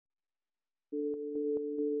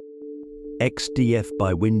XDF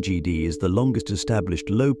by WinGD is the longest established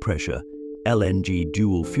low-pressure LNG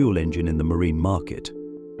dual-fuel engine in the marine market.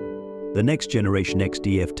 The next-generation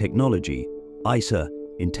XDF technology, iCER,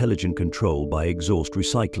 intelligent control by exhaust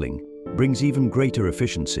recycling, brings even greater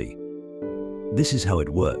efficiency. This is how it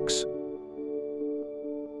works.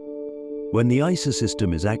 When the iCER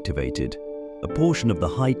system is activated, a portion of the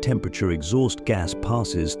high-temperature exhaust gas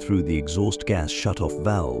passes through the exhaust gas shutoff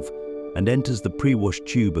valve and enters the pre-wash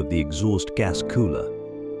tube of the exhaust gas cooler.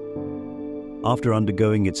 After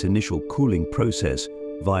undergoing its initial cooling process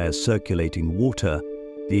via circulating water,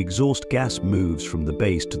 the exhaust gas moves from the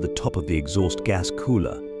base to the top of the exhaust gas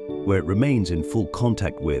cooler, where it remains in full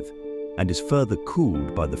contact with and is further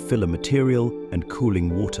cooled by the filler material and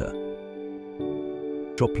cooling water.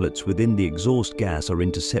 Droplets within the exhaust gas are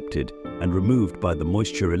intercepted and removed by the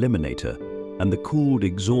moisture eliminator, and the cooled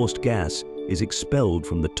exhaust gas is expelled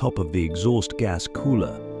from the top of the exhaust gas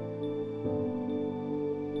cooler.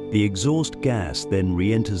 The exhaust gas then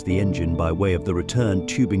re-enters the engine by way of the return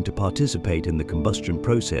tubing to participate in the combustion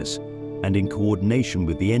process, and in coordination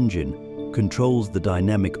with the engine, controls the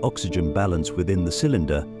dynamic oxygen balance within the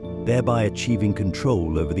cylinder, thereby achieving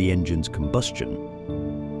control over the engine's combustion.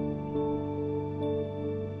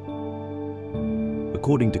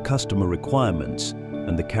 According to customer requirements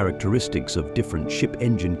and the characteristics of different ship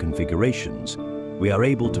engine configurations, we are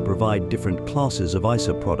able to provide different classes of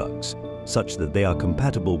iCER products, such that they are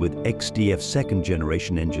compatible with XDF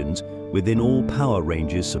second-generation engines within all power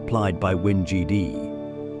ranges supplied by WinGD.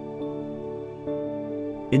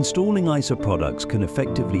 Installing iCER products can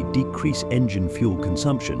effectively decrease engine fuel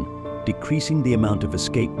consumption, decreasing the amount of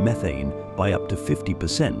escaped methane by up to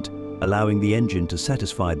 50%, allowing the engine to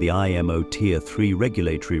satisfy the IMO Tier III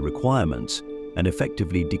regulatory requirements and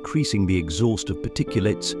effectively decreasing the exhaust of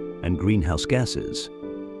particulates and greenhouse gases.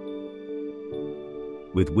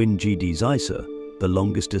 With WinGD's iCER, the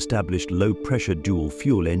longest established low-pressure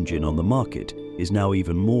dual-fuel engine on the market is now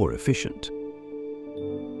even more efficient.